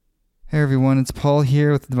Hey everyone, it's Paul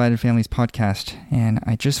here with the Divided Families podcast, and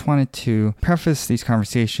I just wanted to preface these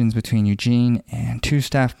conversations between Eugene and two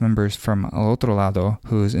staff members from Al Otro Lado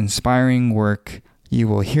whose inspiring work you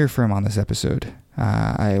will hear from on this episode.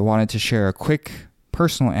 I wanted to share a quick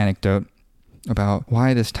personal anecdote about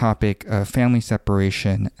why this topic of family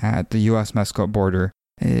separation at the U.S.-Mexico border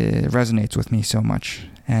resonates with me so much.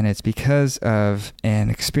 And it's because of an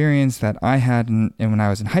experience that I had when I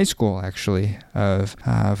was in high school, actually, of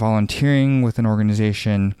volunteering with an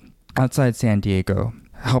organization outside San Diego,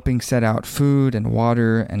 helping set out food and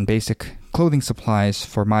water and basic clothing supplies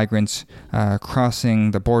for migrants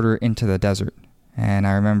crossing the border into the desert. And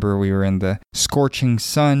I remember we were in the scorching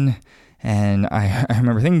sun, and I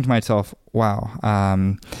remember thinking to myself,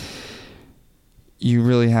 wow, you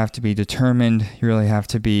really have to be determined, you really have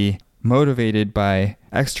to be motivated by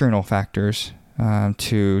external factors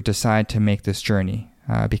to decide to make this journey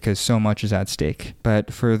because so much is at stake.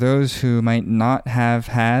 But for those who might not have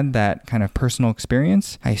had that kind of personal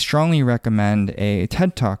experience, I strongly recommend a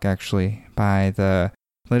TED Talk actually by the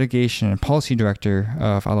litigation and policy director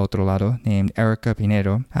of Al Otro Lado named Erica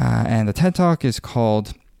Pinedo. And the TED Talk is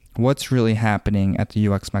called What's Really Happening at the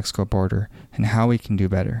U.S.-Mexico Border and How We Can Do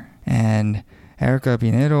Better. And Erica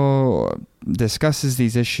Pinedo discusses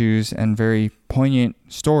these issues and very poignant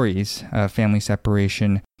stories of family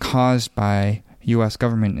separation caused by U.S.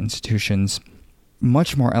 government institutions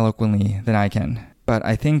much more eloquently than I can. But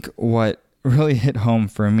I think what really hit home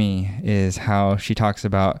for me is how she talks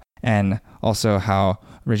about, and also how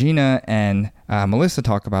Regina and Melissa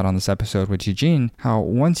talk about on this episode with Eugene, how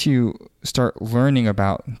once you start learning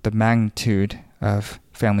about the magnitude of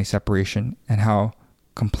family separation and how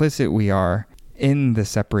complicit we are in the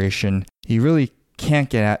separation, you really can't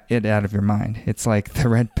get it out of your mind. It's like the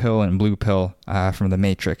red pill and blue pill from the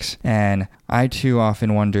Matrix. And I too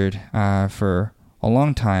often wondered for a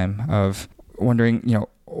long time of wondering,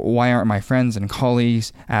 why aren't my friends and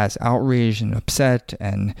colleagues as outraged and upset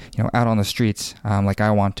and, out on the streets like I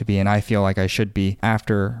want to be and I feel like I should be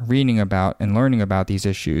after reading about and learning about these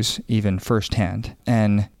issues even firsthand.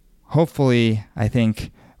 And hopefully, I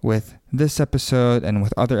think with this episode and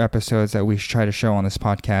with other episodes that we try to show on this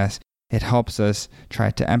podcast, it helps us try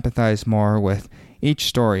to empathize more with each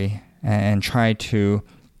story and try to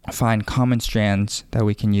find common strands that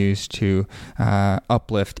we can use to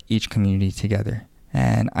uplift each community together.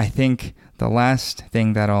 And I think the last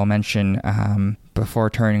thing that I'll mention before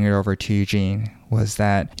turning it over to Eugene was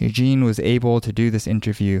that Eugene was able to do this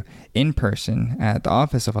interview in person at the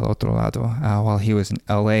office of Al Otro Lado while he was in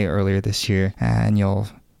LA earlier this year. And you'll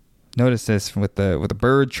notice this with the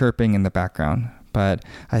bird chirping in the background. But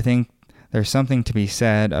I think there's something to be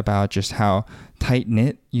said about just how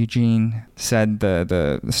tight-knit Eugene said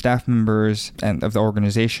the staff members and of the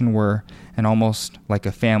organization were, and almost like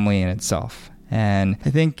a family in itself. And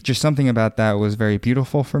I think just something about that was very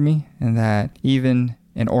beautiful for me, and that even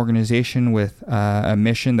an organization with a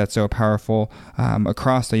mission that's so powerful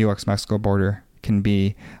across the U.S.-Mexico border can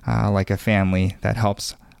be like a family that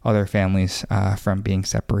helps other families from being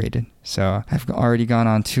separated. So I've already gone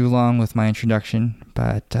on too long with my introduction,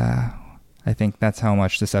 but I think that's how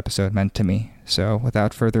much this episode meant to me. So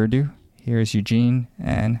without further ado, here's Eugene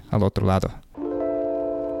and Al Otro Lado.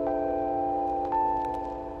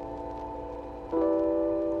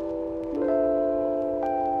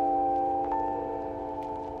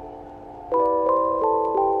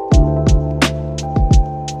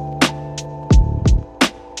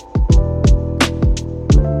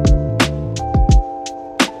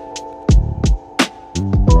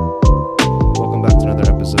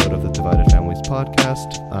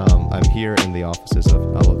 I'm here in the offices of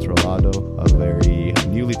Al Otro Lado, a very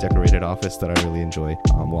newly decorated office that I really enjoy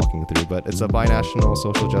walking through. But it's a binational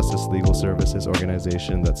social justice legal services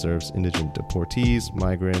organization that serves indigent deportees,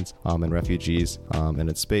 migrants, and refugees. And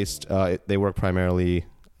it's based, they work primarily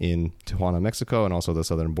in Tijuana, Mexico, and also the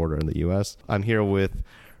southern border in the U.S. I'm here with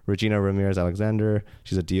Regina Ramirez Alexander.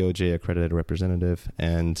 She's a DOJ accredited representative,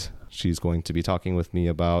 and she's going to be talking with me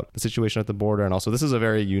about the situation at the border. And also, this is a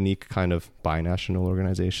very unique kind of binational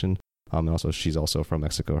organization. And also, she's also from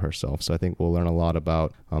Mexico herself. So I think we'll learn a lot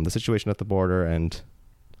about the situation at the border and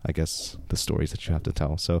I guess the stories that you have to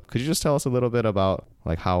tell. So could you just tell us a little bit about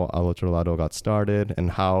like how Al Otro Lado got started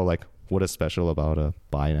and how what is special about a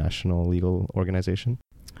binational legal organization?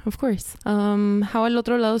 Of course. How Al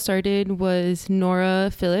Otro Lado started was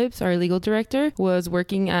Nora Phillips, our legal director, was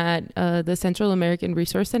working at the Central American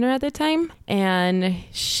Resource Center at the time. And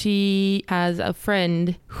she has a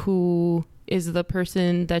friend who is the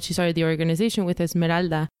person that she started the organization with,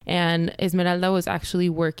 Esmeralda. And Esmeralda was actually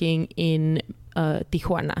working in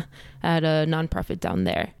Tijuana at a nonprofit down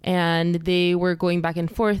there. And they were going back and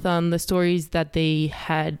forth on the stories that they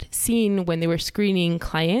had seen when they were screening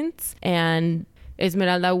clients. And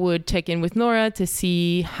Esmeralda would check in with Nora to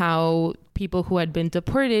see how people who had been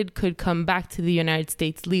deported could come back to the United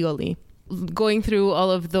States legally. Going through all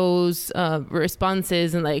of those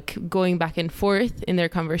responses and like going back and forth in their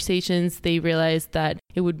conversations, they realized that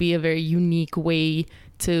it would be a very unique way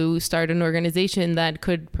to start an organization that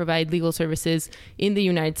could provide legal services in the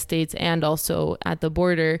United States and also at the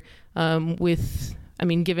border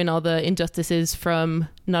given all the injustices from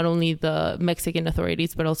not only the Mexican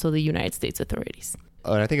authorities, but also the United States authorities.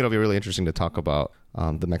 And I think it'll be really interesting to talk about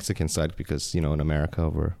the Mexican side because, in America,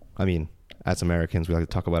 as Americans, we like to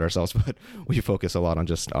talk about ourselves, but we focus a lot on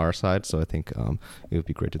just our side. So I think it would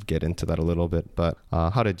be great to get into that a little bit. But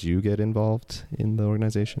how did you get involved in the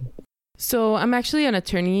organization? So I'm actually an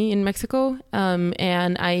attorney in Mexico,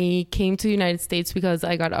 and I came to the United States because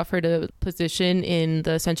I got offered a position in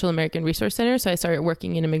the Central American Resource Center. So I started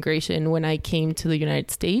working in immigration when I came to the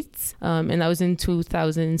United States, and that was in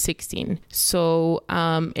 2016. So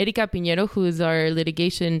Erika Piñero, who is our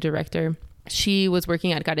litigation director, she was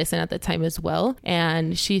working at Caresen at the time as well.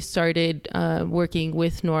 And she started working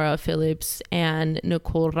with Nora Phillips and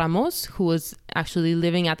Nicole Ramos, who was actually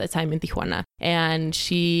living at the time in Tijuana. And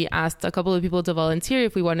she asked a couple of people to volunteer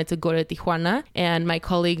if we wanted to go to Tijuana. And my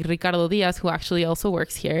colleague Ricardo Diaz, who actually also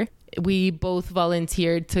works here, we both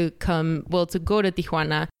volunteered to go to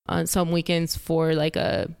Tijuana on some weekends for like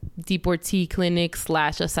a deportee clinic /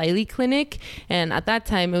 asylee clinic. And at that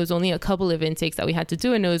time, it was only a couple of intakes that we had to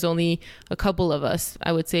do. And it was only a couple of us.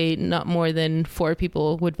 I would say not more than 4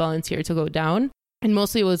 people would volunteer to go down. And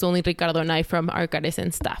mostly it was only Ricardo and I from our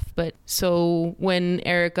Caresen staff. But so when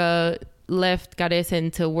Erika left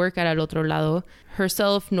Caresen to work at El Otro Lado,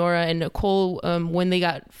 herself, Nora, and Nicole, when they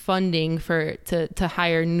got funding to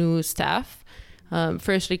hire new staff,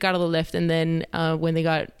 first Ricardo left, and then when they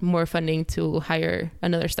got more funding to hire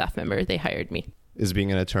another staff member, they hired me. Is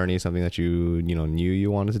being an attorney something that you knew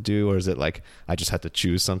you wanted to do, or is it like I just had to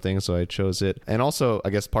choose something, so I chose it? And also, I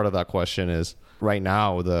guess part of that question is, right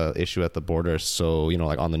now the issue at the border is so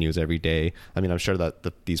like on the news every day. I'm sure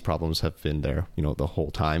that these problems have been there the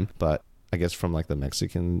whole time, but I guess from like the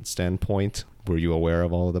Mexican standpoint, were you aware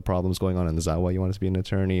of all of the problems going on, and is that why you wanted to be an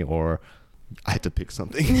attorney, or I had to pick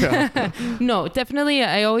something? No, definitely.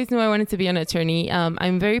 I always knew I wanted to be an attorney.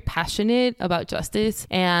 I'm very passionate about justice,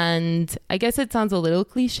 and I guess it sounds a little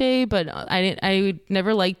cliche, but I would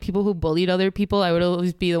never like people who bullied other people. I would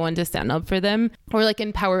always be the one to stand up for them, or like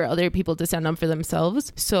empower other people to stand up for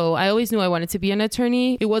themselves. So I always knew I wanted to be an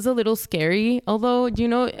attorney. It was a little scary, although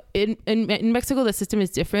in Mexico the system is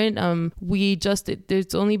different.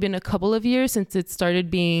 There's only been a couple of years since it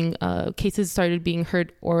started being cases started being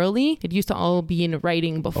heard orally. It used to all be in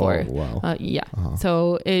writing before. Oh, wow. Uh-huh.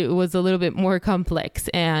 So it was a little bit more complex,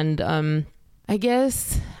 and I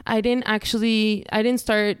guess I didn't want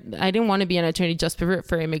to be an attorney just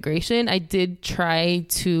for immigration. I did try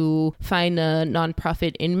to find a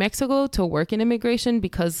nonprofit in Mexico to work in immigration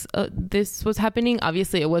because this was happening.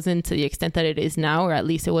 Obviously, it wasn't to the extent that it is now, or at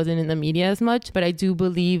least it wasn't in the media as much. But I do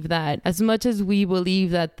believe that as much as we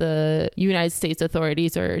believe that the United States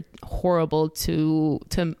authorities are horrible to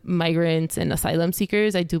migrants and asylum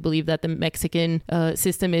seekers, I do believe that the Mexican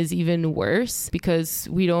system is even worse because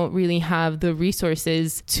we don't really have the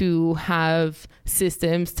resources to have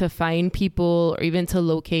systems to find people or even to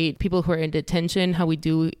locate people who are in detention, how we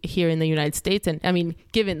do here in the United States. And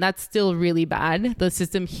given that's still really bad, the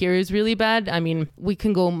system here is really bad. We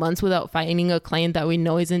can go months without finding a client that we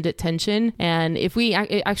know is in detention. And if we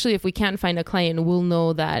can't find a client, we'll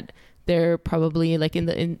know that they're probably like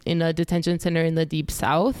in a detention center in the deep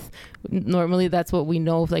south. Normally that's what we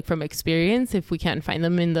know like from experience if we can't find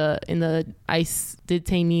them in the ICE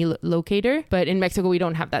detainee locator. But in Mexico we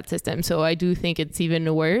don't have that system, so I do think it's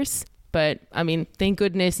even worse. But thank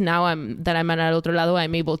goodness now I'm at El Otro Lado,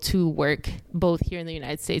 I'm able to work both here in the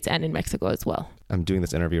United States and in Mexico as well. I'm doing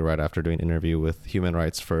this interview right after doing an interview with Human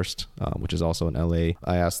Rights First, which is also in LA.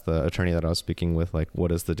 I asked the attorney that I was speaking with, like,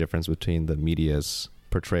 what is the difference between the media's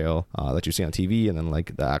portrayal that you see on TV and then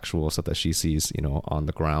like the actual stuff that she sees, on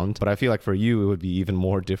the ground. But I feel like for you, it would be even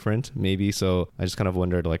more different maybe. So I just kind of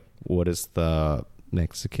wondered, like, what is the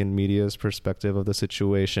Mexican media's perspective of the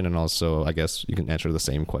situation? And also, I guess you can answer the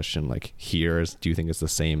same question, like, do you think it's the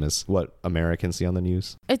same as what Americans see on the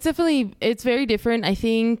news? It's very different. I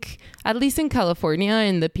think, at least in California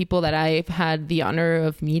and the people that I've had the honor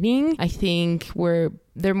of meeting, I think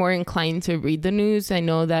they're more inclined to read the news. I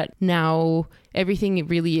know that now everything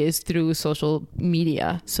really is through social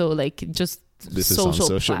media. So like just this is on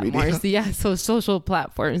social platforms. media. Yeah, so social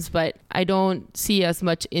platforms. But I don't see as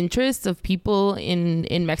much interest of people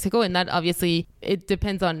in Mexico. And that obviously, it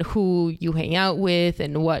depends on who you hang out with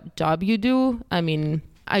and what job you do. I mean,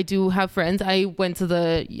 I do have friends. I went to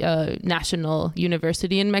the National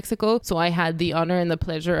University in Mexico. So I had the honor and the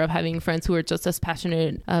pleasure of having friends who were just as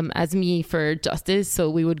passionate as me for justice. So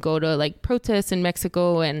we would go to like protests in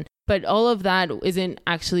Mexico, but all of that isn't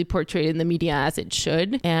actually portrayed in the media as it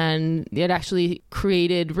should. And it actually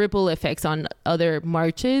created ripple effects on other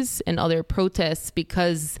marches and other protests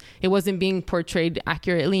because it wasn't being portrayed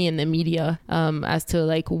accurately in the media as to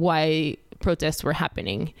like why protests were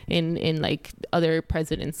happening in like other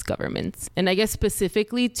presidents' governments. And I guess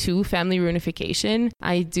specifically to family reunification,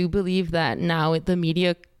 I do believe that now the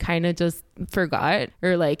media kind of just forgot,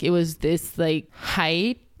 or like it was this like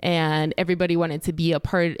hype and everybody wanted to be a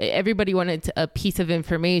part, everybody wanted a piece of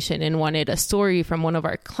information and wanted a story from one of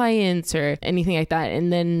our clients or anything like that.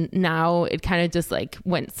 And then now it kind of just like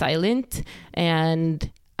went silent,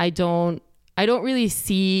 and I don't really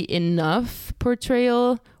see enough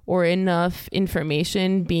portrayal or enough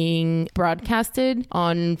information being broadcasted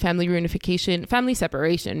on family reunification, family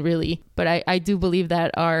separation, really. But I do believe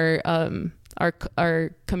that our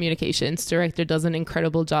communications director does an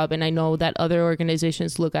incredible job. And I know that other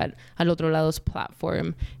organizations look at Al Otro Lado's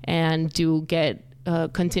platform and do get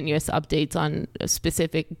continuous updates on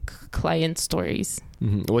specific client stories.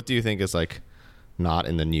 Mm-hmm. What do you think is like not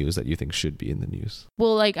in the news that you think should be in the news?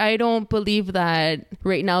 Well, like, I don't believe that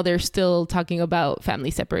right now they're still talking about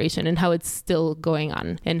family separation and how it's still going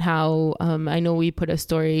on, and how I know we put a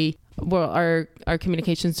story, well, our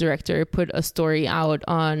communications director put a story out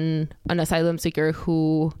on an asylum seeker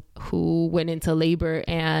who went into labor,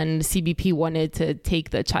 and CBP wanted to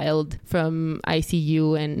take the child from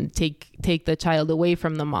ICU and take the child away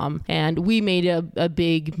from the mom. And we made a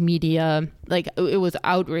big media, like, it was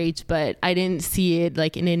outrage, but I didn't see it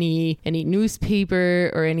like in any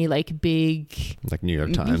newspaper or any like big, like New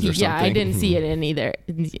York Times or something. Yeah, I didn't see it in either.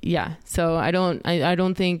 Yeah, so I don't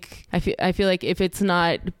think, I feel like if it's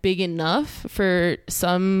not big enough for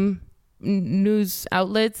some news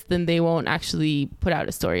outlets, then they won't actually put out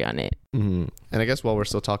a story on it. Mm-hmm. And I guess while we're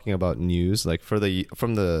still talking about news, like from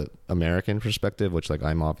the American perspective, which like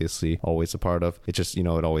I'm obviously always a part of, it just, it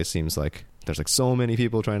always seems like there's like so many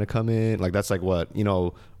people trying to come in. Like that's like what,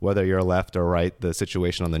 whether you're left or right, the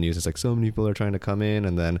situation on the news is like so many people are trying to come in,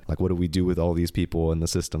 and then like what do we do with all these people, and the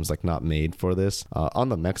system's like not made for this. On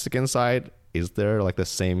the Mexican side, is there like the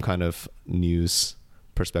same kind of news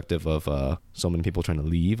perspective of so many people trying to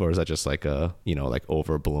leave, or is that just like a like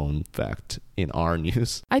overblown fact in our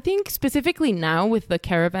news? I think specifically now with the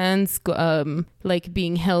caravans like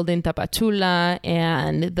being held in Tapachula,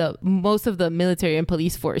 and most of the military and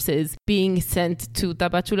police forces being sent to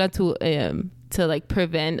Tapachula to like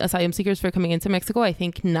prevent asylum seekers from coming into Mexico, I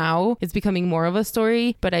think now it's becoming more of a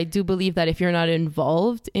story. But I do believe that if you're not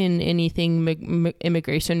involved in anything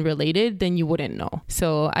immigration related, then you wouldn't know.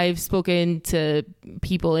 So I've spoken to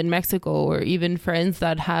people in Mexico, or even friends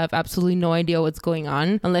that have absolutely no idea what's going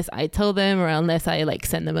on unless I tell them, or unless I like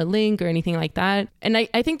send them a link or anything like that. And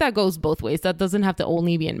I think that goes both ways. That doesn't have to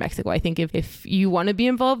only be in Mexico. I think if you want to be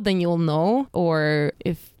involved, then you'll know. Or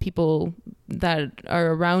if people that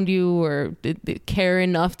are around you or care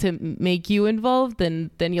enough to make you involved, then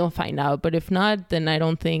you'll find out. But if not, then I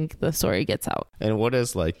don't think the story gets out. And what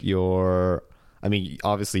is like I mean,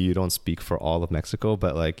 obviously you don't speak for all of Mexico,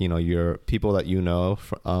 but like, your people that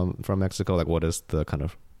from Mexico, like what is the kind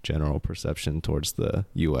of general perception towards the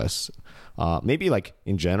U.S.? Maybe like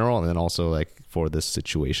in general, and then also like for this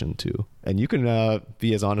situation too. And you can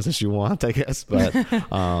be as honest as you want, I guess. But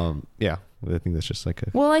yeah. I think that's just like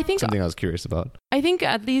something I was curious about. I think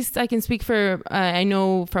at least I can speak for, I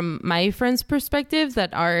know from my friends' perspective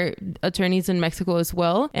that are attorneys in Mexico as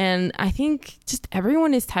well. And I think just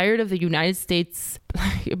everyone is tired of the United States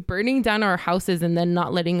burning down our houses and then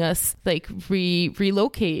not letting us like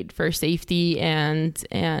relocate for safety and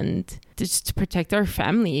just to protect our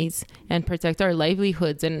families and protect our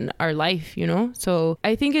livelihoods and our life, So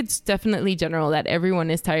I think it's definitely general that everyone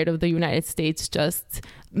is tired of the United States just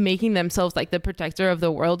making themselves like the protector of the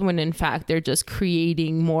world, when in fact they're just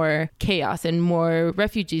creating more chaos and more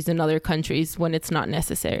refugees in other countries when it's not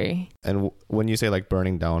necessary. And when you say like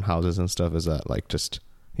burning down houses and stuff, is that like just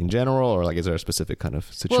in general, or like is there a specific kind of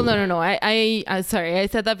situation? Well, no. I sorry, I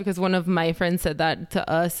said that because one of my friends said that to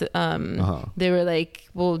us. They were like,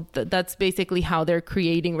 well, that's basically how they're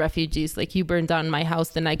creating refugees. Like, you burn down my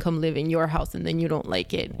house, then I come live in your house, and then you don't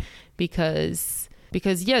like it because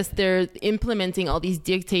because yes, they're implementing all these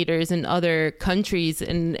dictators in other countries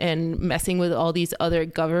and messing with all these other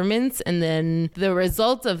governments. And then the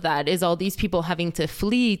result of that is all these people having to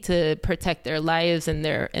flee to protect their lives and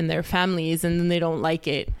their families. And then they don't like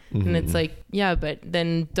it. Mm-hmm. And it's like, yeah, but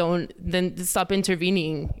then stop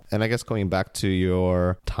intervening. And I guess going back to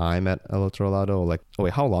your time at El Otro Lado, like,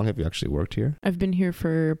 how long have you actually worked here? I've been here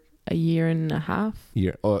for a year and a half.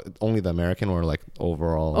 Only the American or like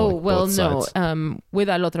overall? Oh, like well, both no, sides? With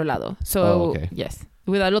El Otro Lado. So, yes.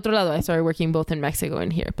 With El Otro Lado, I started working both in Mexico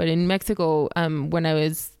and here. But in Mexico, when I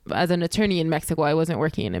was as an attorney in Mexico, I wasn't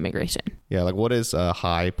working in immigration. Yeah, like what is a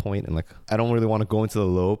high point? And like, I don't really want to go into the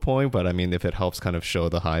low point, but I mean, if it helps kind of show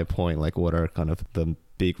the high point, like what are kind of the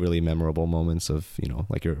big, really memorable moments of,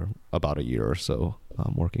 like you're about a year or so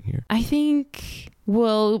working here? I think,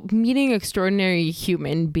 meeting extraordinary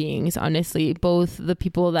human beings, honestly, both the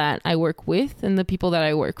people that I work with and the people that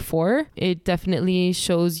I work for, it definitely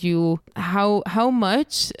shows you how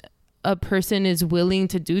much a person is willing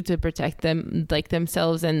to do to protect them, like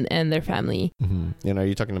themselves and their family. Mm-hmm. And are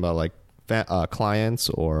you talking about like clients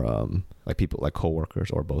or like people, like coworkers,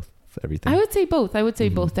 or both? Everything? I would say both.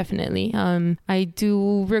 Both, definitely. I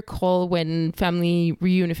do recall when family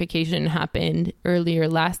reunification happened earlier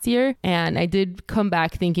last year, and I did come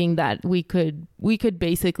back thinking that we could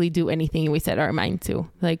basically do anything we set our mind to.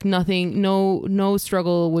 Like nothing, no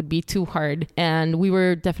struggle would be too hard. And we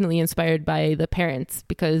were definitely inspired by the parents,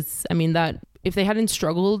 because I mean that if they hadn't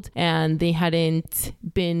struggled and they hadn't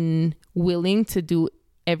been willing to do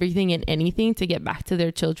everything and anything to get back to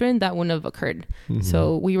their children, that wouldn't have occurred. Mm-hmm.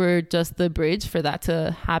 So we were just the bridge for that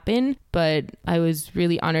to happen. But I was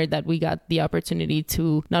really honored that we got the opportunity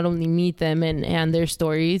to not only meet them and their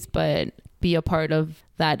stories, but be a part of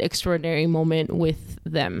that extraordinary moment with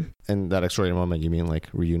them. And that extraordinary moment, you mean like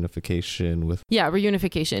reunification with? Yeah,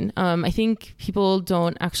 reunification. I think people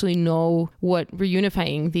don't actually know what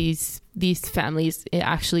reunifying these families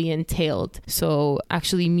actually entailed. So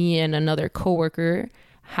actually me and another coworker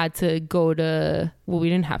had to go to, we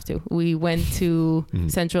didn't have to. We went to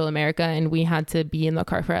Central America, and we had to be in the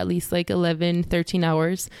car for at least like 11, 13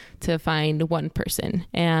 hours to find one person.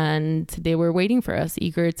 And they were waiting for us,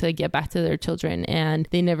 eager to get back to their children. And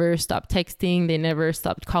they never stopped texting. They never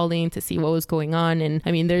stopped calling to see what was going on. And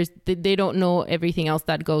I mean, they don't know everything else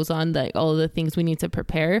that goes on, like all the things we need to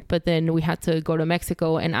prepare. But then we had to go to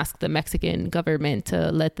Mexico and ask the Mexican government to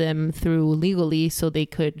let them through legally so they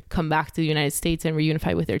could come back to the United States and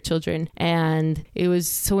reunify with their children. And it was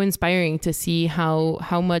so inspiring to see how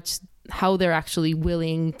they're actually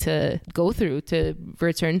willing to go through to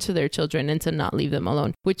return to their children and to not leave them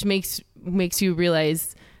alone, which makes you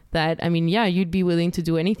realize that, I mean, yeah, you'd be willing to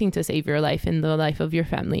do anything to save your life and the life of your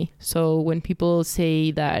family. So when people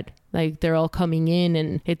say that like they're all coming in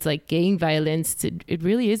and it's like gang violence, it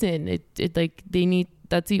really isn't. It like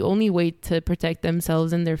that's the only way to protect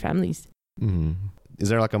themselves and their families. Mm-hmm. Is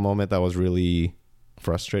there like a moment that was really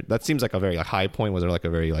frustrating? That seems like a very high point. Was there like a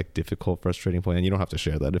very like difficult, frustrating point? And you don't have to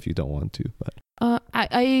share that if you don't want to, but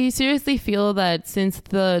I seriously feel that since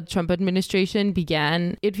the Trump administration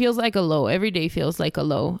began, it feels like a low. Every day feels like a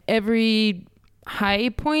low. Every high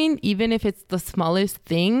point, even if it's the smallest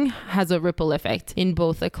thing, has a ripple effect in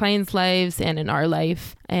both the clients' lives and in our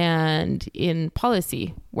life and in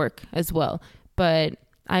policy work as well. But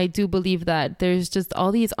I do believe that there's just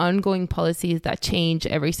all these ongoing policies that change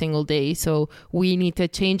every single day. So we need to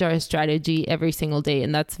change our strategy every single day.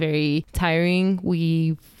 And that's very tiring.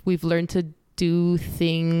 We've learned to do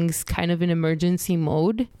things kind of in emergency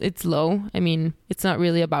mode. It's low. I mean, it's not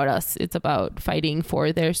really about us. It's about fighting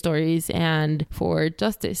for their stories and for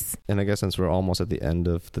justice. And I guess since we're almost at the end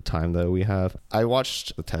of the time that we have, I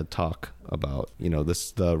watched a TED Talk about,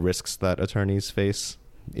 the risks that attorneys face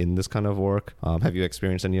in this kind of work. Have you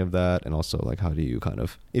experienced any of that? And also, like, how do you kind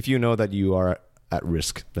of, if you know that you are at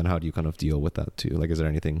risk, then how do you kind of deal with that too? Like, is there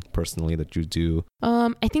anything personally that you do?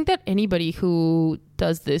 I think that anybody who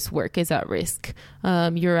does this work is at risk.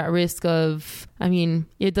 You're at risk of,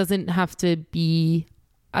 it doesn't have to be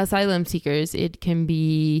asylum seekers. It can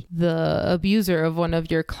be the abuser of one of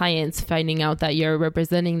your clients finding out that you're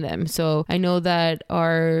representing them. So I know that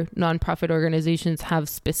our nonprofit organizations have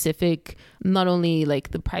specific, not only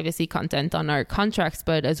like the privacy content on our contracts,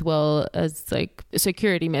 but as well as like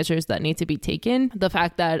security measures that need to be taken. The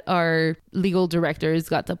fact that our legal directors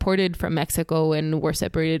got deported from Mexico and were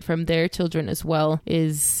separated from their children as well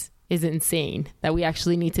is insane, that we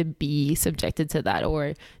actually need to be subjected to that,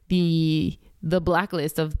 or the the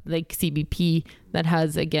blacklist of like CBP that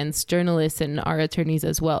has against journalists and our attorneys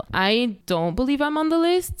as well. I don't believe I'm on the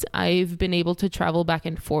list. I've been able to travel back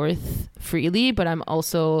and forth freely, but I'm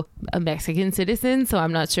also a Mexican citizen, so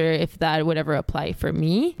I'm not sure if that would ever apply for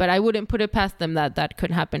me. But I wouldn't put it past them that that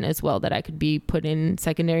could happen as well, that I could be put in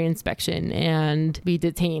secondary inspection and be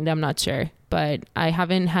detained. I'm not sure. But I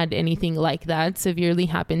haven't had anything like that severely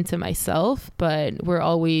happen to myself. But we're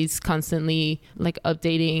always constantly like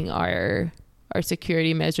updating our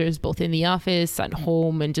security measures, both in the office, at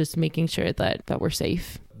home, and just making sure that we're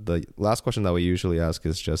safe. The last question that we usually ask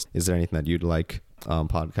is just, is there anything that you'd like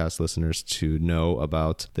podcast listeners to know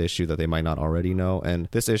about the issue that they might not already know? And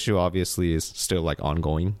this issue obviously is still like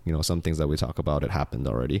ongoing. You know, some things that we talk about, it happened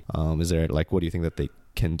already. Is there like, what do you think that they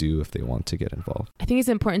can do if they want to get involved? I think it's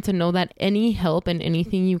important to know that any help and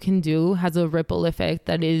anything you can do has a ripple effect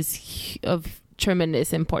that is of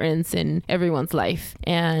tremendous importance in everyone's life.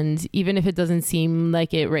 And even if it doesn't seem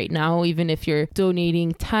like it right now, even if you're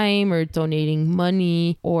donating time or donating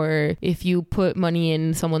money, or if you put money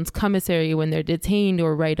in someone's commissary when they're detained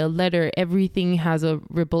or write a letter, everything has a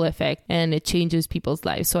ripple effect and it changes people's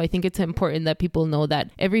lives. So I think it's important that people know that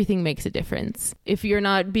everything makes a difference. If you're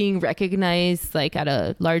not being recognized like at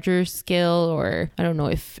a larger scale, or I don't know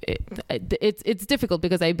if it's difficult,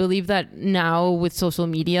 because I believe that now with social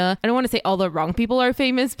media, I don't want to say all the wrong people are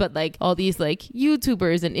famous, but like all these like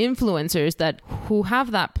YouTubers and influencers that who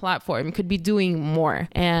have that platform could be doing more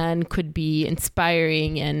and could be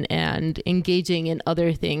inspiring and engaging in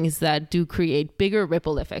other things that do create bigger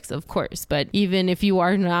ripple effects, of course. But even if you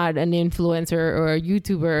are not an influencer or a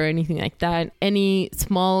YouTuber or anything like that, any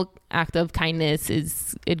small act of kindness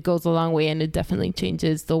it goes a long way, and it definitely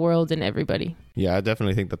changes the world and everybody. Yeah, I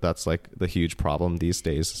definitely think that that's like the huge problem these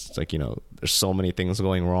days. It's like, you know, there's so many things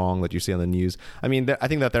going wrong that you see on the news. I mean, I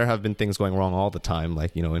think that there have been things going wrong all the time,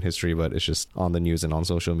 like, you know, in history, but it's just on the news and on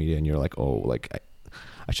social media, and you're like, oh, like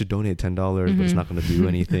I should donate $10, but it's not going to do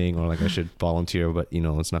anything, or like I should volunteer, but you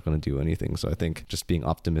know, it's not going to do anything. So I think just being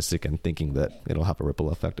optimistic and thinking that it'll have a ripple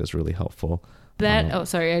effect is really helpful.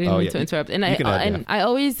 Sorry, I didn't mean to interrupt. And I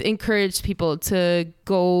always encourage people to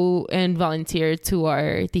go and volunteer to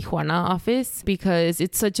our Tijuana office, because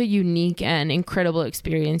it's such a unique and incredible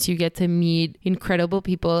experience. You get to meet incredible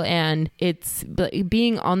people, and it's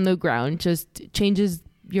being on the ground just changes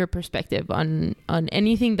your perspective on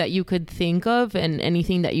anything that you could think of and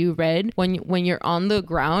anything that you read. When you're on the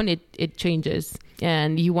ground, it changes,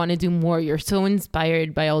 and you want to do more. You're so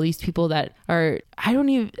inspired by all these people that are,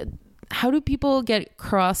 how do people get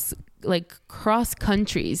cross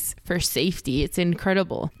countries for safety? It's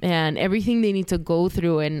incredible. And everything they need to go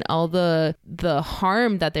through, and all the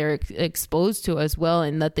harm that they're exposed to as well,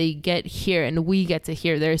 and that they get here, and we get to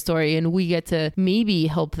hear their story, and we get to maybe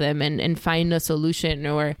help them and find a solution,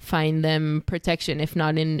 or find them protection. If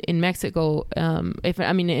not in Mexico,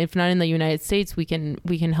 if not in the United States, we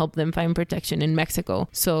can help them find protection in Mexico.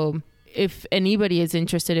 So if anybody is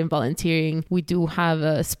interested in volunteering, we do have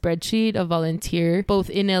a spreadsheet of volunteer both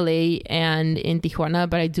in LA and in Tijuana,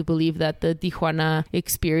 but I do believe that the Tijuana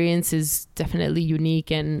experience is definitely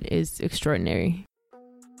unique and is extraordinary.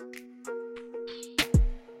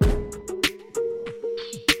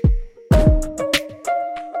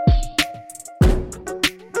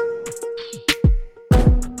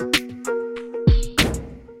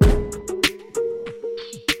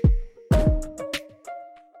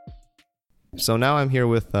 So now I'm here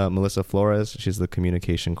with Melissa Flores. She's the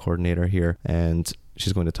communication coordinator here, and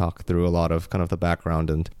she's going to talk through a lot of kind of the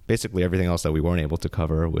background and basically everything else that we weren't able to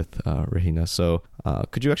cover with Regina. So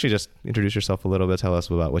could you actually just introduce yourself a little bit, tell us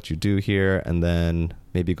about what you do here, and then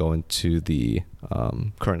maybe go into the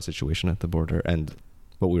current situation at the border and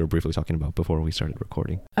what we were briefly talking about before we started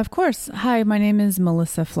recording. Of course. Hi, my name is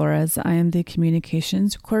Melissa Flores. I am the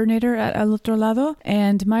communications coordinator at El Otro Lado,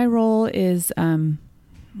 and my role is...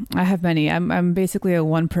 I have many. I'm basically a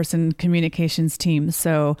one-person communications team.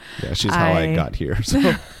 So yeah, she's how I got here. So.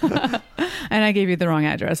 And I gave you the wrong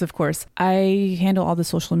address, of course. I handle all the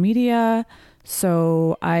social media.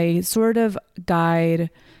 So I sort of guide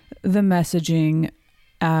the messaging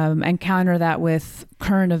and counter that with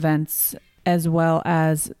current events, as well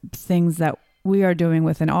as things that we are doing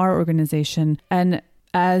within our organization. And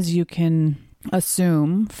as you can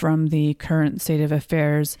assume from the current state of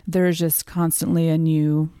affairs, there's just constantly a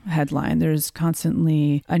new headline. There's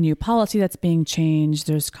constantly a new policy that's being changed.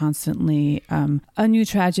 There's constantly a new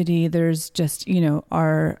tragedy. There's just,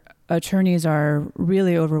 our attorneys are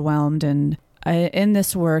really overwhelmed. And in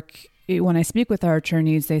this work, when I speak with our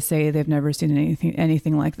attorneys, they say they've never seen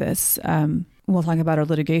anything like this. We'll talk about our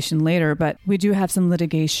litigation later, but we do have some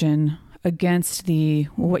litigation against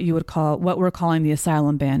what we're calling the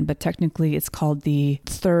asylum ban, but technically it's called the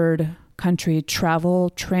third country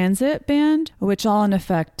travel transit ban, which all in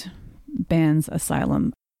effect bans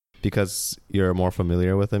asylum. Because you're more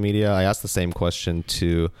familiar with the media, I asked the same question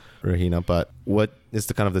to Regina, but what is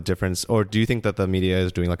the kind of the difference, or do you think that the media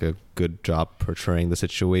is doing like a good job portraying the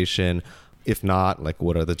situation? If not, like,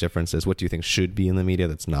 what are the differences? What do you think should be in the media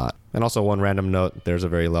that's not? And also, one random note, there's a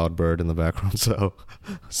very loud bird in the background, so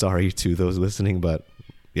sorry to those listening, but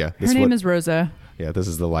yeah. Her name is Rosa. Yeah, this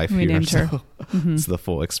is the life we here, named her. So it's the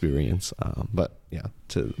full experience. But yeah,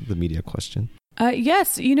 to the media question.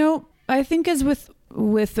 Yes, I think as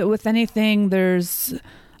with anything, there's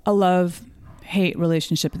a love-hate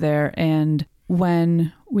relationship there. And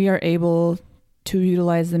when we are able to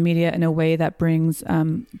utilize the media in a way that brings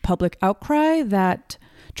public outcry that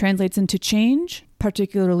translates into change,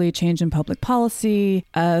 particularly change in public policy,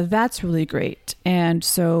 that's really great. And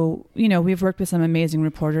so, we've worked with some amazing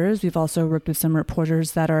reporters. We've also worked with some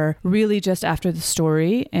reporters that are really just after the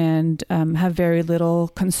story and have very little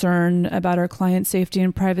concern about our client safety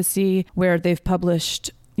and privacy, where they've published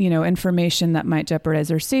information that might jeopardize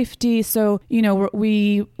their safety. So,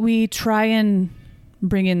 we try and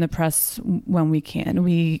bring in the press when we can.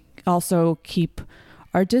 We also keep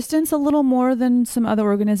our distance a little more than some other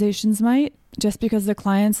organizations might, just because the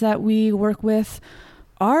clients that we work with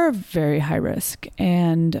are very high risk.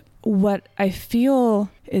 And what I feel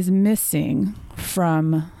is missing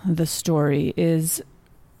from the story is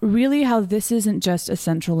really how this isn't just a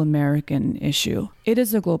Central American issue. It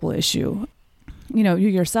is a global issue. You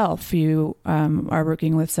yourself, you are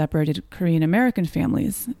working with separated Korean American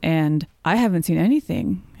families, and I haven't seen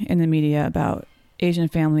anything in the media about Asian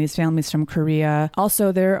families from Korea.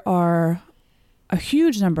 Also, there are a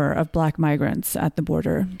huge number of Black migrants at the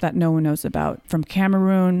border that no one knows about. From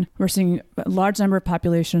Cameroon, we're seeing a large number of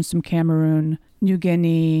populations from Cameroon, New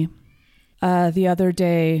Guinea. A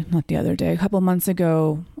couple months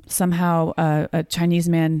ago, somehow a Chinese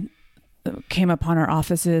man came upon our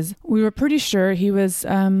offices. We were pretty sure he was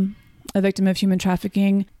a victim of human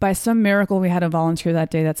trafficking. By some miracle, we had a volunteer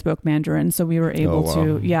that day that spoke Mandarin, so we were able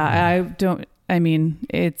to. Yeah,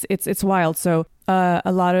 it's wild. So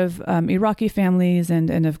a lot of Iraqi families,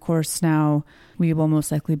 and of course now we will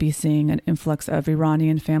most likely be seeing an influx of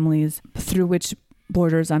Iranian families through which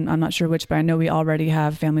borders. I'm not sure which, but I know we already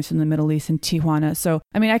have families from the Middle East in Tijuana. So,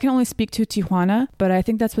 I can only speak to Tijuana, but I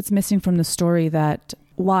think that's what's missing from the story, that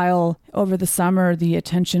while over the summer the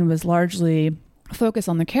attention was largely focused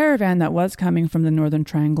on the caravan that was coming from the Northern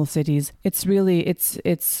Triangle cities,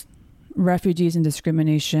 it's refugees and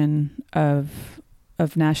discrimination of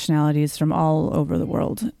nationalities from all over the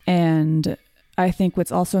world. And I think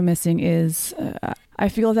what's also missing is I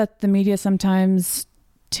feel that the media sometimes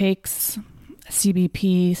takes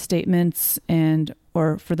CBP statements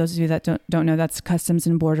or for those of you that don't know, that's Customs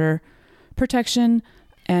and Border Protection,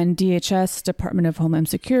 and DHS, Department of Homeland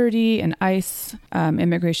Security, and ICE,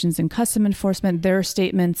 Immigrations and Custom Enforcement, their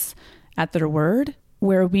statements at their word,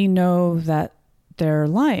 where we know that they're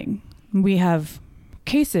lying. We have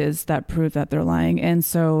cases that prove that they're lying. And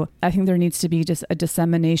so I think there needs to be just a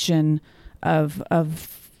dissemination of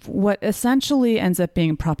what essentially ends up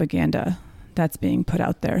being propaganda that's being put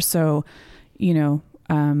out there. So,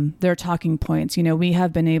 their talking points, we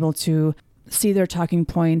have been able to see their talking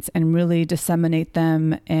points and really disseminate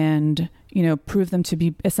them and, prove them to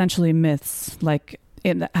be essentially myths, like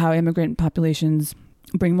how immigrant populations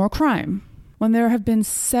bring more crime, when there have been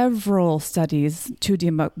several studies to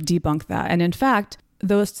debunk that. And in fact,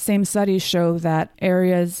 those same studies show that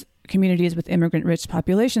communities with immigrant-rich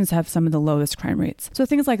populations have some of the lowest crime rates. So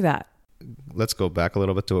things like that. Let's go back a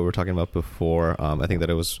little bit to what we were talking about before. I think that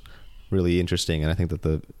it was really interesting, and I think that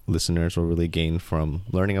the listeners will really gain from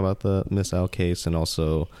learning about the Miss L case, and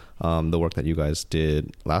also the work that you guys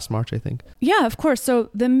did last March, I think. Yeah, of course. So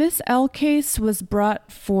the Miss L case was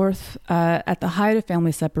brought forth at the height of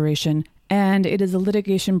family separation, and it is a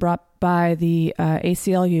litigation brought by the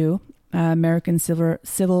ACLU, American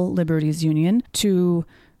Civil Liberties Union, to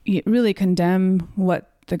really condemn what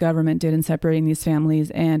the government did in separating these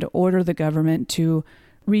families and order the government to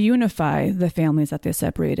reunify the families that they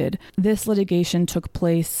separated. This litigation took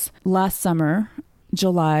place last summer,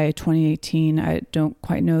 July 2018. I don't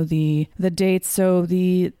quite know the dates. So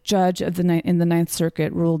the judge in the Ninth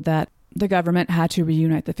Circuit ruled that the government had to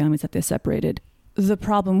reunite the families that they separated. The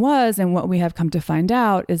problem was, and what we have come to find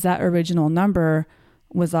out, is that original number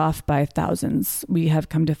was off by thousands. We have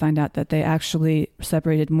come to find out that they actually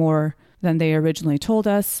separated more than they originally told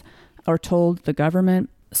us or told the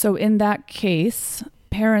government. So in that case,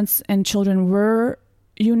 parents and children were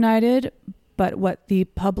united, But what the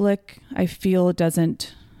public, I feel,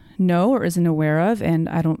 doesn't know or isn't aware of, and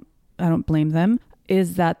I don't blame them,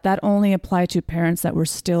 is that only applied to parents that were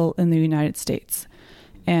still in the United States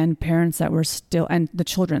and parents that were still, and the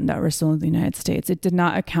children that were still in the United States. It did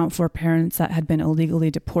not account for parents that had been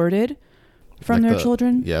illegally deported from their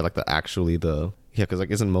children. Yeah, like because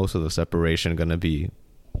like isn't most of the separation going to be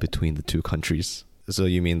between the two countries? So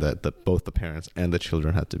you mean that both the parents and the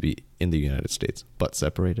children had to be in the United States but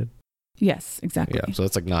separated? Yes, exactly. Yeah, so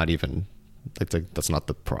it's like not even that's not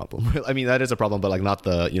the problem. I mean, that is a problem, but like not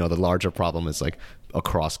the the larger problem is like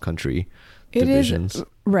across country divisions. It is,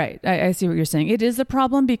 right. I see what you're saying. It is a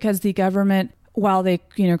problem because the government, while they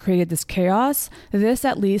created this chaos,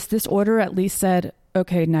 this order at least said,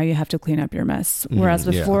 okay, now you have to clean up your mess. Whereas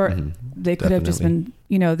before, they could have just been,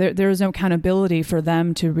 there was no accountability for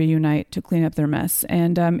them to reunite, to clean up their mess.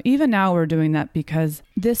 And even now we're doing that because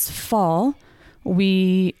this fall,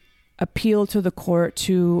 we appealed to the court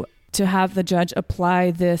to have the judge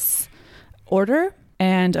apply this order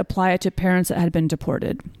and apply it to parents that had been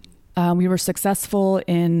deported. We were successful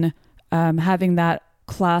in having that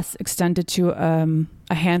class extended to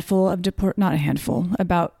a handful of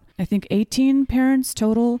about I think 18 parents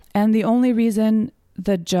total. And the only reason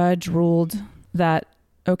the judge ruled that,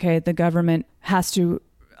 okay, the government has to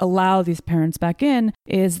allow these parents back in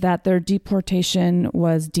is that their deportation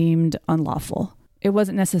was deemed unlawful. It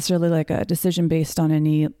wasn't necessarily like a decision based on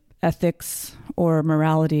any ethics or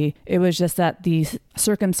morality. It was just that the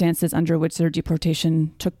circumstances under which their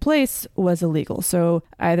deportation took place was illegal. So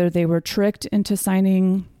either they were tricked into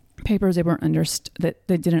signing papers that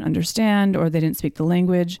they didn't understand, or they didn't speak the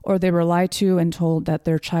language, or they were lied to and told that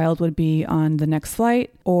their child would be on the next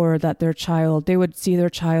flight, or that they would see their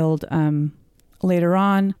child later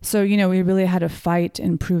on. So, we really had to fight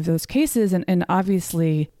and prove those cases. And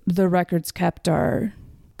obviously the records kept are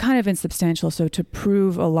kind of insubstantial. So to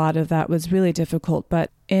prove a lot of that was really difficult.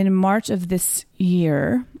 But in March of this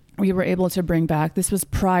year, we were able to bring back, this was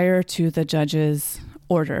prior to the judge's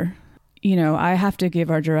order. I have to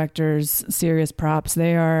give our directors serious props.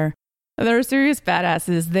 They're serious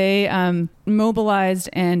badasses. They mobilized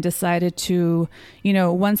and decided to,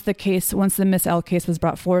 once the Miss L case was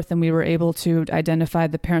brought forth and we were able to identify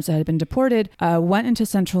the parents that had been deported, went into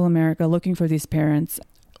Central America looking for these parents,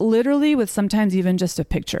 literally with sometimes even just a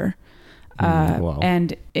picture, wow.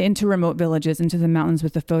 And into remote villages, into the mountains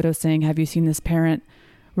with a photo saying, have you seen this parent?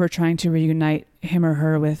 We're trying to reunite him or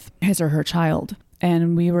her with his or her child.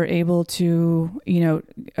 And we were able to,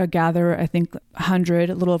 gather, I think, a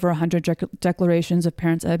little over 100 declarations of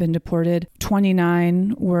parents that had been deported.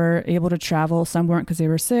 29 were able to travel. Some weren't because they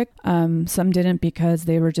were sick. Some didn't because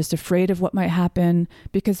they were just afraid of what might happen,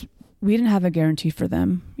 because we didn't have a guarantee for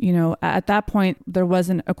them. At that point, there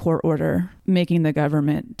wasn't a court order making the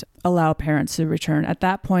government allow parents to return. At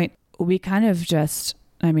that point, we kind of just,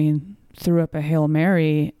 threw up a Hail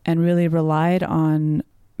Mary and really relied on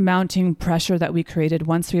mounting pressure that we created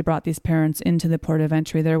once we brought these parents into the port of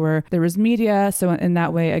entry. There was media. So in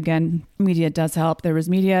that way, again, media does help. There was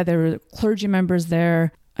media, there were clergy members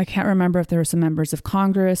there. I can't remember if there were some members of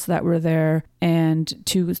Congress that were there, and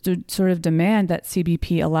to sort of demand that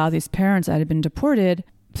CBP allow these parents that had been deported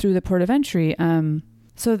through the port of entry. And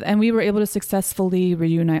we were able to successfully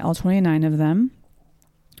reunite all 29 of them,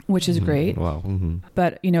 which is great. Wow. Mm-hmm.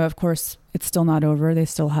 But, of course, it's still not over. They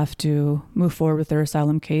still have to move forward with their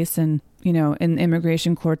asylum case. And, and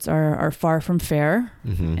immigration courts are far from fair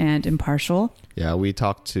and impartial. Yeah, we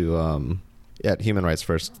talked to, at Human Rights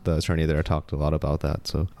First, the attorney there talked a lot about that.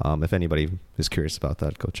 So if anybody is curious about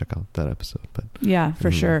that, go check out that episode. But yeah,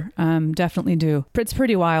 for sure. Definitely do. It's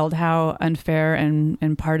pretty wild how unfair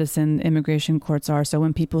and partisan immigration courts are. So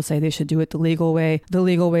when people say they should do it the legal way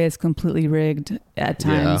is completely rigged at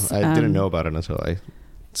times. Yeah, I didn't know about it until I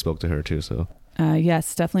spoke to her too. So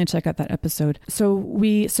yes, definitely check out that episode. So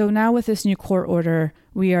now with this new court order,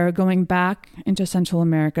 we are going back into Central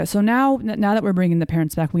America. So now that we're bringing the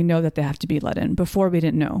parents back, we know that they have to be let in. Before, we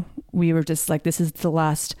didn't know. We were just like, this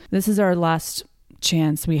is our last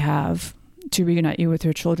chance we have to reunite you with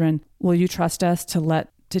your children. Will you trust us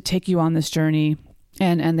to take you on this journey?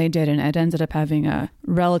 And they did, and it ended up having a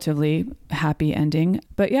relatively happy ending.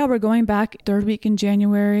 But yeah, we're going back third week in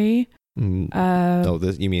January. You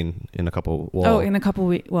mean in a couple? Well, in a couple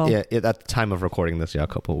weeks. Well, yeah, at the time of recording this, a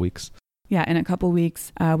couple of weeks. Yeah, in a couple of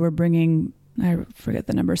weeks, we're bringing, I forget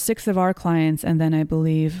the number, 6 of our clients, and then I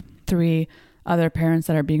believe 3 other parents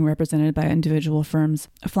that are being represented by individual firms,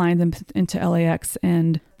 flying them into LAX.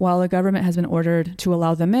 And while the government has been ordered to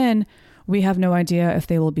allow them in, we have no idea if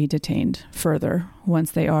they will be detained further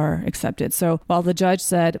once they are accepted. So while the judge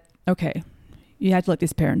said, okay, you had to let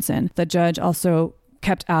these parents in. The judge also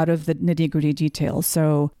kept out of the nitty-gritty details.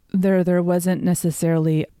 So there wasn't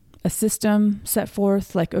necessarily a system set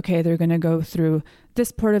forth, like, okay, they're going to go through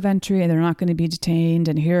this port of entry and they're not going to be detained,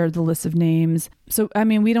 and here are the list of names. So, I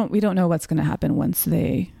mean, we don't know what's going to happen once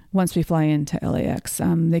we fly into LAX.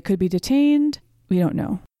 They could be detained. We don't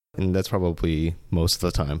know. And that's probably most of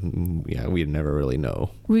the time. Yeah, we never really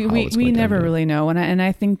know. We never really know. And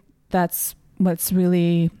I think that's what's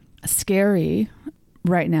really scary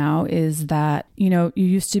right now, is that, you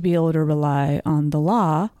used to be able to rely on the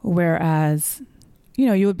law, whereas,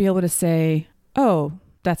 you would be able to say, oh,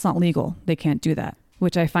 that's not legal. They can't do that,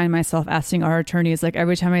 which I find myself asking our attorneys, like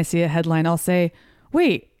every time I see a headline, I'll say,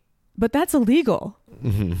 wait, but that's illegal.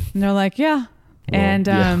 Mm-hmm. And they're like, yeah. Well, and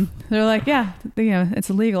they're like, yeah, it's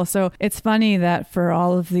illegal. So it's funny that for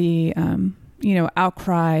all of the,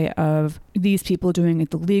 outcry of these people doing it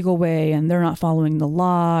the legal way and they're not following the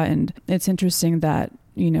law. And it's interesting that,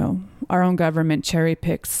 our own government cherry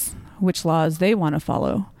picks which laws they want to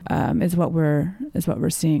follow, is what we're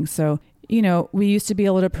seeing. So, we used to be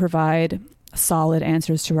able to provide solid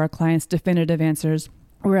answers to our clients, definitive answers.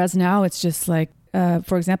 Whereas now it's just like,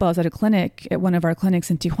 for example, I was at a clinic, at one of our clinics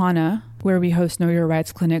in Tijuana, where we host Know Your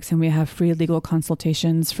Rights clinics, and we have free legal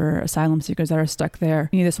consultations for asylum seekers that are stuck there.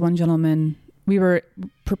 This one gentleman, we were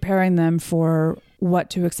preparing them for what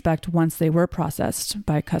to expect once they were processed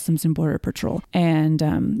by Customs and Border Patrol. And,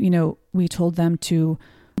 we told them to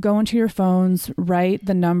go into your phones, write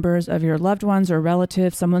the numbers of your loved ones or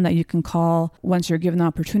relatives, someone that you can call once you're given the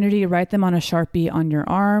opportunity. Write them on a Sharpie on your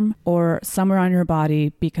arm or somewhere on your body,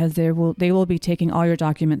 because they will be taking all your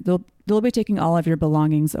documents. They'll be taking all of your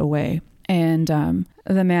belongings away. And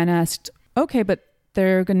the man asked, okay, but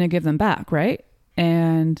they're going to give them back, right?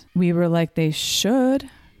 And we were like, they should.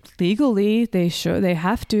 Legally, they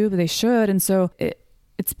have to, but they should. And so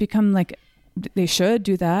it's become like they should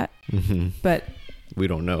do that, mm-hmm. but we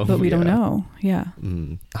don't know. But we don't know. Yeah.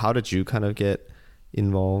 Mm. How did you kind of get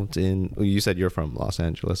involved in, you said you're from Los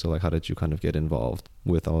Angeles, so like how did you kind of get involved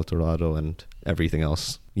with El Dorado and everything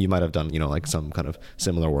else? You might have done, like some kind of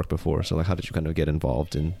similar work before. So like how did you kind of get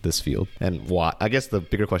involved in this field, and why? I guess the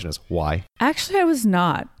bigger question is why? Actually, I was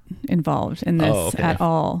not involved in this at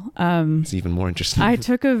all. It's even more interesting. I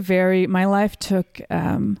took my life took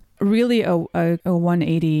really a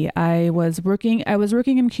 180. I was working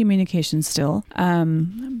in communications still,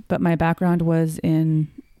 but my background was in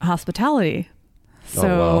hospitality.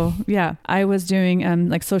 So yeah, I was doing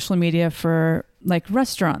like social media for like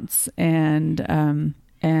restaurants and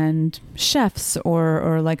chefs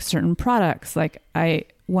or like certain products. Like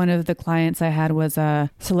one of the clients I had was a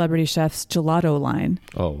Celebrity Chef's gelato line.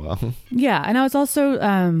 Oh wow. Yeah, and I was also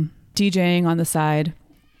DJing on the side.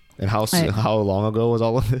 And how long ago was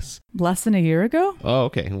all of this? Less than a year ago. Oh,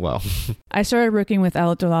 okay. Wow. I started working with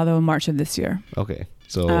El Dorado in March of this year. Okay.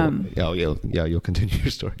 So you'll continue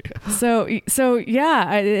your story. So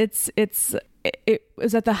yeah, it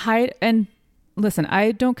was at the height. And listen,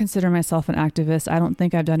 I don't consider myself an activist. I don't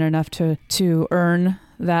think I've done enough to earn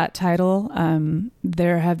that title.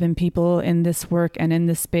 There have been people in this work and in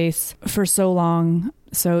this space for so long.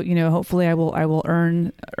 So hopefully I will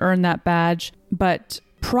earn that badge. But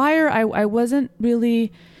prior, I wasn't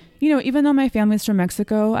really, even though my family's from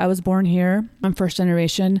Mexico, I was born here. I'm first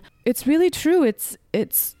generation. It's really true.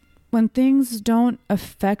 It's when things don't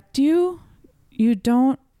affect you, you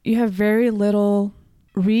have very little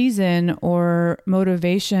reason or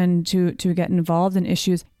motivation to get involved in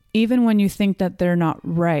issues, even when you think that they're not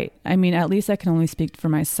right. I mean, at least I can only speak for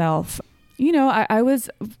myself. I was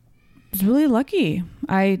really lucky.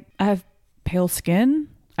 I have pale skin.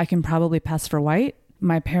 I can probably pass for white.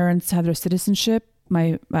 My parents have their citizenship.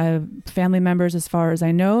 My family members, as far as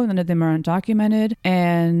I know, none of them are undocumented.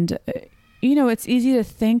 And, it's easy to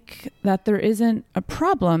think that there isn't a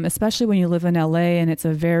problem, especially when you live in LA and it's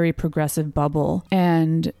a very progressive bubble.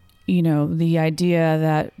 And, the idea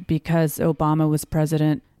that because Obama was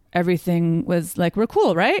president, everything was like, we're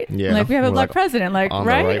cool, right? Yeah. Like we have a black president, like,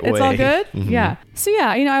 right? It's all good. Mm-hmm. Yeah. So yeah,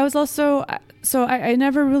 I was also, I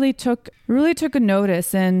never really took a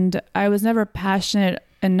notice, and I was never passionate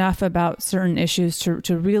enough about certain issues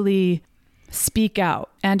to really speak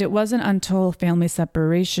out. And it wasn't until family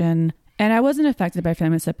separation, and I wasn't affected by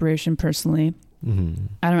family separation personally. Mm-hmm.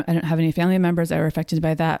 I don't have any family members that were affected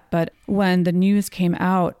by that. But when the news came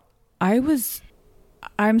out,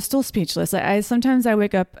 I'm still speechless. Sometimes I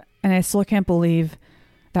wake up and I still can't believe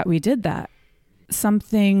that we did that.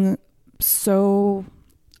 Something so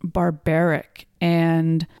barbaric.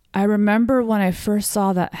 And I remember when I first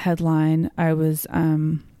saw that headline, I was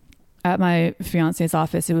at my fiance's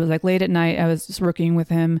office. It was like late at night. I was just working with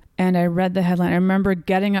him and I read the headline. I remember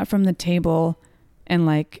getting up from the table and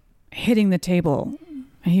like hitting the table.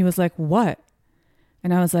 And he was like, "What?"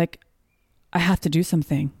 And I was like, "I have to do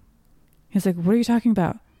something." He's like, "What are you talking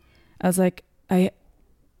about?" I was like, I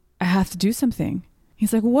have to do something.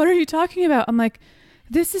 He's like, "What are you talking about?" I'm like,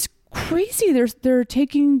 "This is crazy. They're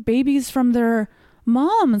taking babies from their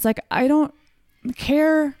moms. Like, I don't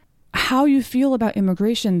care how you feel about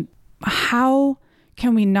immigration. How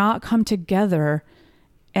can we not come together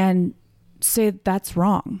and say that's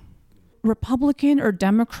wrong? Republican or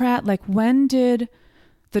Democrat, like when did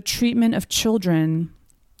the treatment of children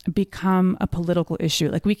become a political issue?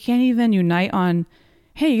 Like we can't even unite on,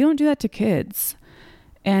 hey, you don't do that to kids."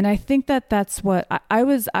 And I think that that's what I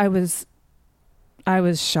was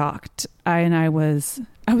shocked. I was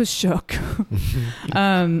shook.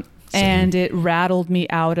 And it rattled me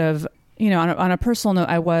out of, on a personal note,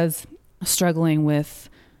 I was struggling with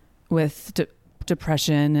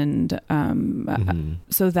depression. And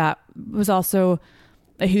so that was also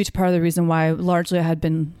a huge part of the reason why largely I had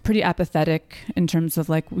been pretty apathetic in terms of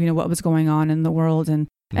like, what was going on in the world. And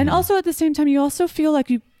also at the same time, you also feel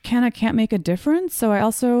like you can't make a difference. So I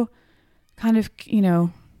also kind of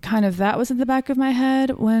that was in the back of my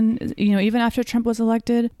head when, even after Trump was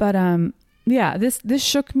elected. But this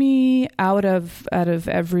shook me out of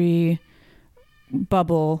every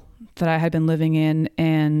bubble that I had been living in.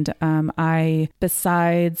 And I,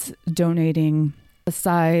 besides donating,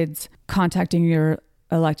 besides contacting your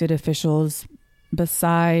elected officials,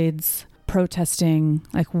 besides protesting,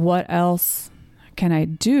 like what else can I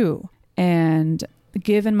do? And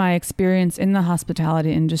given my experience in the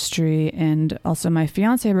hospitality industry and also my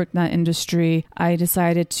fiance worked in that industry, I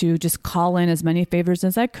decided to just call in as many favors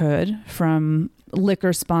as I could from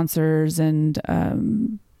liquor sponsors and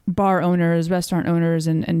bar owners, restaurant owners,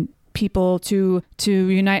 and people to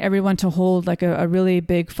unite everyone to hold like a really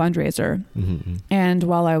big fundraiser. Mm-hmm. And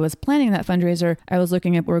while I was planning that fundraiser, I was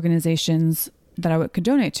looking at organizations that I could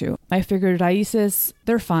donate to. I figured ISIS,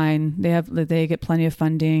 they're fine. They get plenty of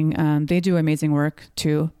funding. They do amazing work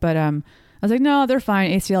too. But I was like, no, they're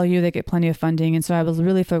fine. ACLU, they get plenty of funding. And so I was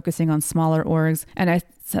really focusing on smaller orgs. And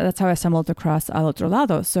that's how I stumbled across Al Otro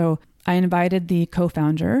Lado. So I invited the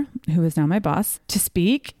co-founder, who is now my boss, to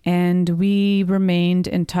speak, and we remained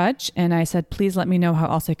in touch. And I said, "Please let me know how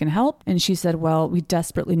else I can help." And she said, "Well, we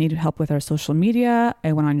desperately need help with our social media.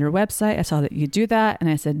 I went on your website. I saw that you do that." And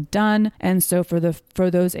I said, "Done." And so for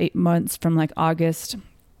those 8 months from like August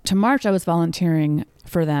to March, I was volunteering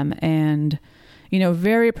for them. And,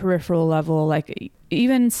 very peripheral level, like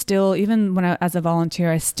even when I, as a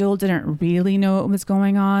volunteer, I still didn't really know what was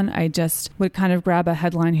going on. I just would kind of grab a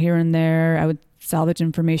headline here and there. I would salvage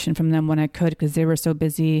information from them when I could because they were so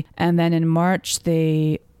busy. And then in March,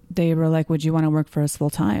 they were like, "Would you want to work for us full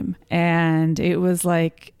time?" And it was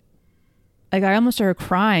like I almost started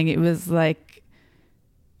crying. It was like,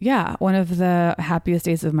 yeah, one of the happiest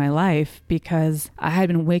days of my life because I had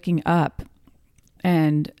been waking up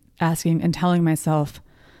and asking and telling myself,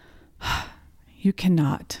 you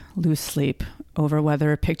cannot lose sleep over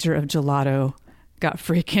whether a picture of gelato got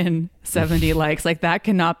freaking 70 likes. Like that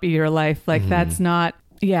cannot be your life. Like that's not,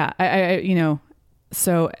 yeah.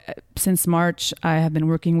 So since March, I have been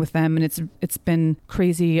working with them and it's been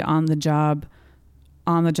crazy on the job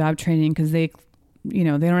training because they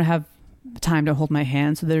don't have time to hold my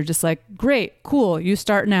hand. So they're just like, "Great, cool. You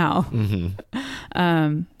start now."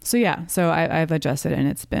 Mm-hmm. So I've adjusted and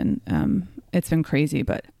it's been crazy,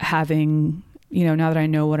 but having, now that I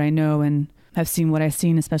know what I know and I've seen what I've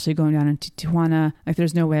seen, especially going down into Tijuana, like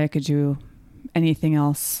there's no way I could do anything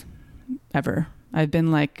else ever. I've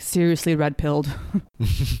been like seriously red pilled.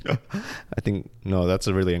 I think, no, that's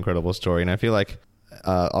a really incredible story. And I feel like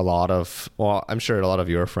I'm sure a lot of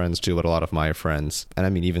your friends too, but a lot of my friends, and I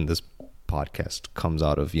mean, even this podcast comes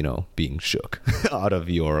out of, being shook out of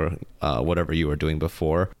your, whatever you were doing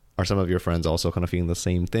before. Are some of your friends also kind of feeling the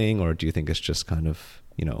same thing? Or do you think it's just kind of,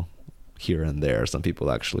 here and there, some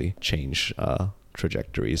people actually change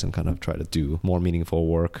trajectories and kind of try to do more meaningful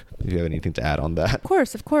work? Do you have anything to add on that? Of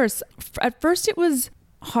course. At first it was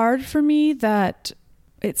hard for me that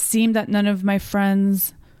it seemed that none of my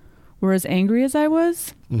friends were as angry as I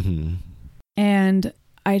was. Mm-hmm. And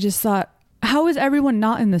I just thought, how is everyone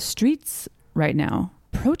not in the streets right now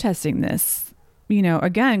protesting this?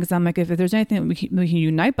 Again, because I'm like, if there's anything that we can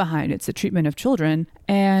unite behind, it's the treatment of children.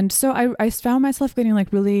 And so I found myself getting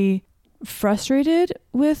like really frustrated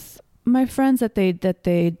with my friends that they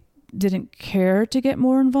didn't care to get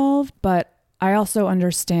more involved. But I also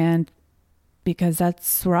understand because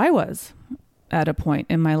that's where I was. at a point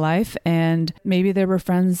in my life. And maybe there were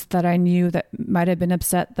friends that I knew that might have been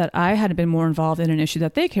upset that I had been more involved in an issue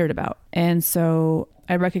that they cared about. And so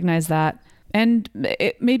I recognize that. And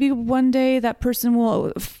maybe one day that person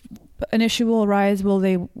an issue will arise,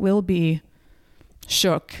 they will be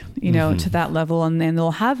shook, to that level, and then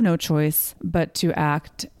they'll have no choice but to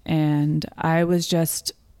act. And I was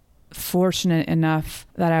just fortunate enough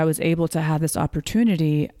that I was able to have this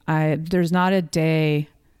opportunity. There's not a day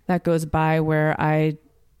that goes by where I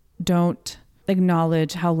don't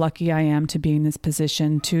acknowledge how lucky I am to be in this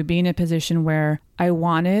position, to be in a position where I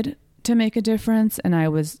wanted to make a difference and I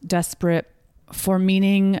was desperate for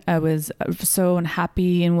meaning. I was so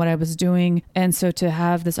unhappy in what I was doing. And so to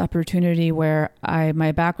have this opportunity where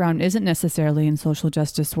my background isn't necessarily in social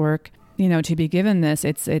justice work, to be given this,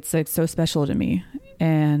 it's like so special to me.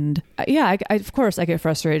 And I of course I get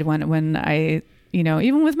frustrated when I,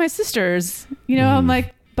 even with my sisters, I'm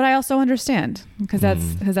like, but I also understand because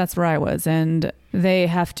that's where I was, and they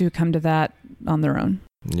have to come to that on their own.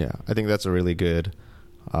 Yeah, I think that's a really good,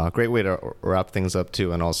 great way to wrap things up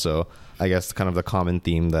too. And also, I guess kind of the common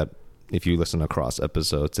theme that if you listen across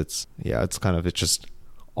episodes, it just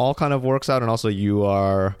all kind of works out. And also you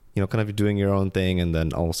are, kind of doing your own thing, and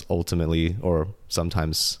then ultimately, or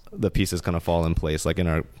sometimes the pieces kind of fall in place. Like in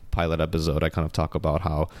our pilot episode, I kind of talk about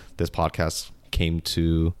how this podcast came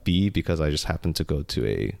to be because I just happened to go to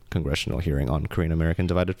a congressional hearing on Korean American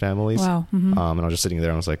divided families. Wow. Mm-hmm. And I was just sitting there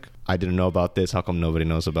and I was like, I didn't know about this. How come nobody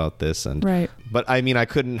knows about this? And right. But I mean,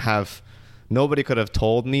 nobody could have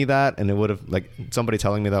told me that, and it would have, like, somebody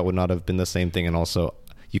telling me that would not have been the same thing. And also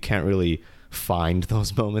you can't really find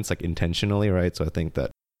those moments like intentionally, right? So I think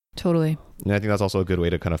that totally. And I think that's also a good way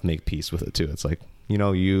to kind of make peace with it too. It's like,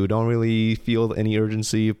 you don't really feel any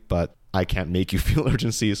urgency, but I can't make you feel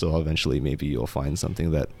urgency. So eventually maybe you'll find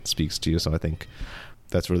something that speaks to you. So I think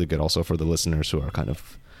that's really good also for the listeners who are kind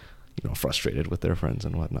of, frustrated with their friends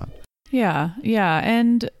and whatnot. Yeah. Yeah.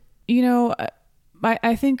 And,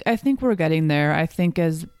 I think we're getting there. I think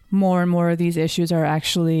as more and more of these issues are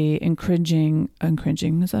actually infringing,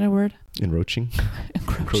 is that a word? Encroaching.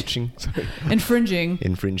 Sorry. Infringing.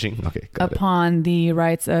 Okay. Upon the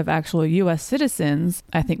rights of actual U.S. citizens,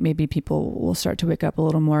 I think maybe people will start to wake up a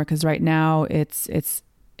little more, because right now it's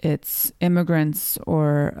immigrants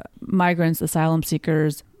or migrants, asylum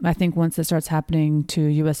seekers. I think once it starts happening to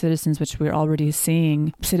U.S. citizens, which we're already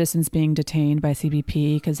seeing, citizens being detained by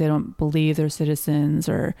CBP because they don't believe they're citizens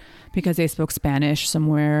or because they spoke Spanish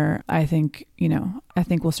somewhere, I think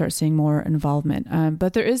we'll start seeing more involvement.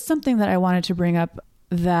 But there is something that I wanted to bring up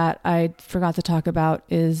that I forgot to talk about,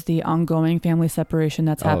 is the ongoing family separation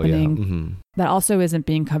that's happening. Yeah. Mm-hmm. That also isn't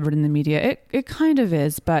being covered in the media. It kind of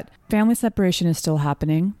is, but family separation is still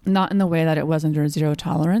happening, not in the way that it was under zero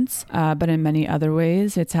tolerance, but in many other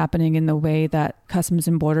ways. It's happening in the way that Customs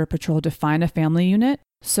and Border Patrol define a family unit.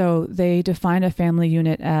 So they define a family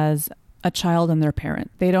unit as a child and their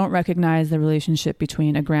parent. They don't recognize the relationship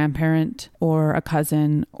between a grandparent or a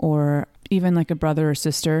cousin or even like a brother or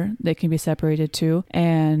sister. They can be separated too.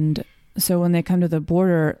 And so when they come to the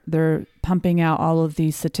border, they're pumping out all of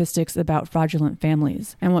these statistics about fraudulent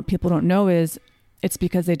families. And what people don't know is it's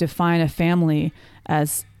because they define a family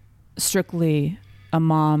as strictly a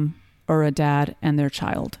mom or a dad and their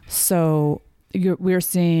child. So we're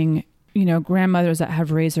seeing, grandmothers that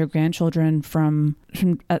have raised their grandchildren from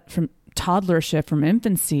toddlership, from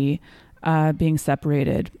infancy, being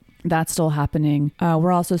separated. That's still happening.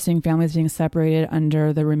 We're also seeing families being separated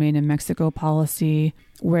under the Remain in Mexico policy,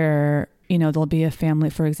 where, there'll be a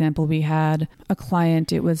family. For example, we had a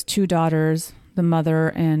client, it was two daughters, the mother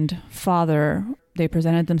and father. They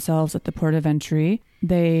presented themselves at the port of entry.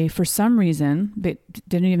 They, for some reason, they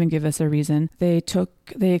didn't even give us a reason. They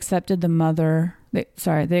accepted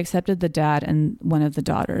they accepted the dad and one of the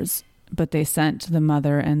daughters, but they sent the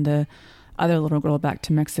mother and the other little girl back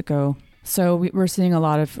to Mexico. So we're seeing a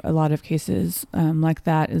lot of cases like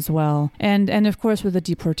that as well. And of course, with the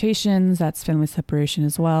deportations, that's family separation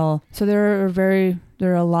as well. So there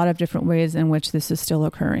are a lot of different ways in which this is still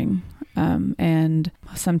occurring. And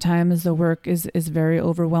sometimes the work is very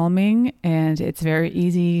overwhelming, and it's very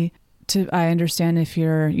easy I understand if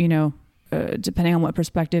you're, depending on what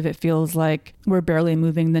perspective, it feels like we're barely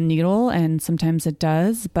moving the needle, and sometimes it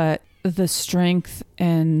does, but the strength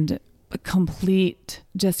and complete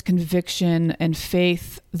just conviction and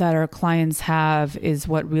faith that our clients have is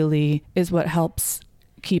what helps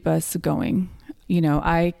keep us going.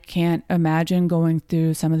 I can't imagine going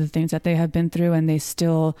through some of the things that they have been through, and they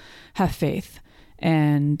still have faith,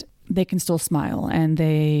 and they can still smile, and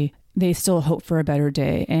they still hope for a better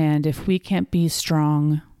day. And if we can't be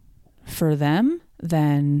strong for them,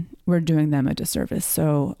 then we're doing them a disservice.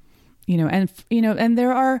 So, and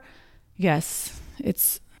there are, yes,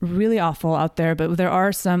 it's really awful out there, but there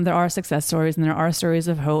are success stories, and there are stories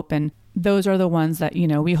of hope, and those are the ones that,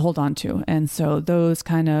 we hold on to. And so those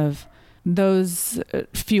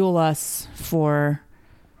fuel us for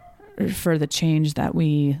the change that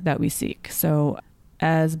we seek. So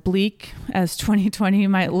as bleak as 2020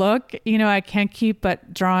 might look, I can't keep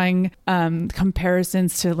but drawing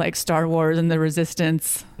comparisons to like Star Wars and the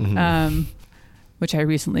Resistance, which I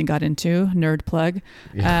recently got into. Nerd plug.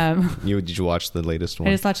 Yeah. Did you watch the latest one?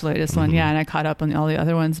 I just watched the latest one, yeah, and I caught up on all the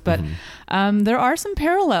other ones. But there are some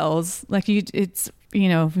parallels. Like it's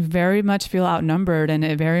very much feel outnumbered, and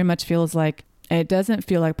it very much feels like it doesn't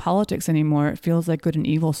feel like politics anymore. It feels like good and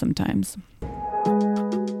evil sometimes.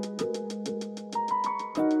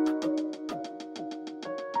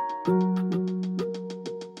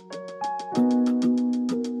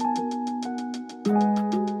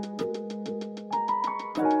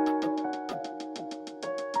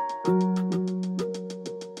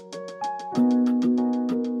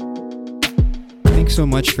 Thanks so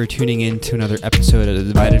much for tuning in to another episode of the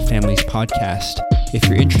Divided Families podcast. If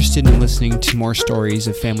you're interested in listening to more stories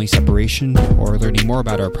of family separation or learning more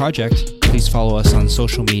about our project, please follow us on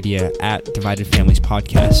social media at Divided Families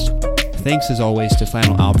Podcast. Thanks as always to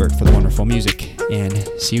Flannel Albert for the wonderful music, and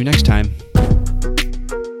see you next time.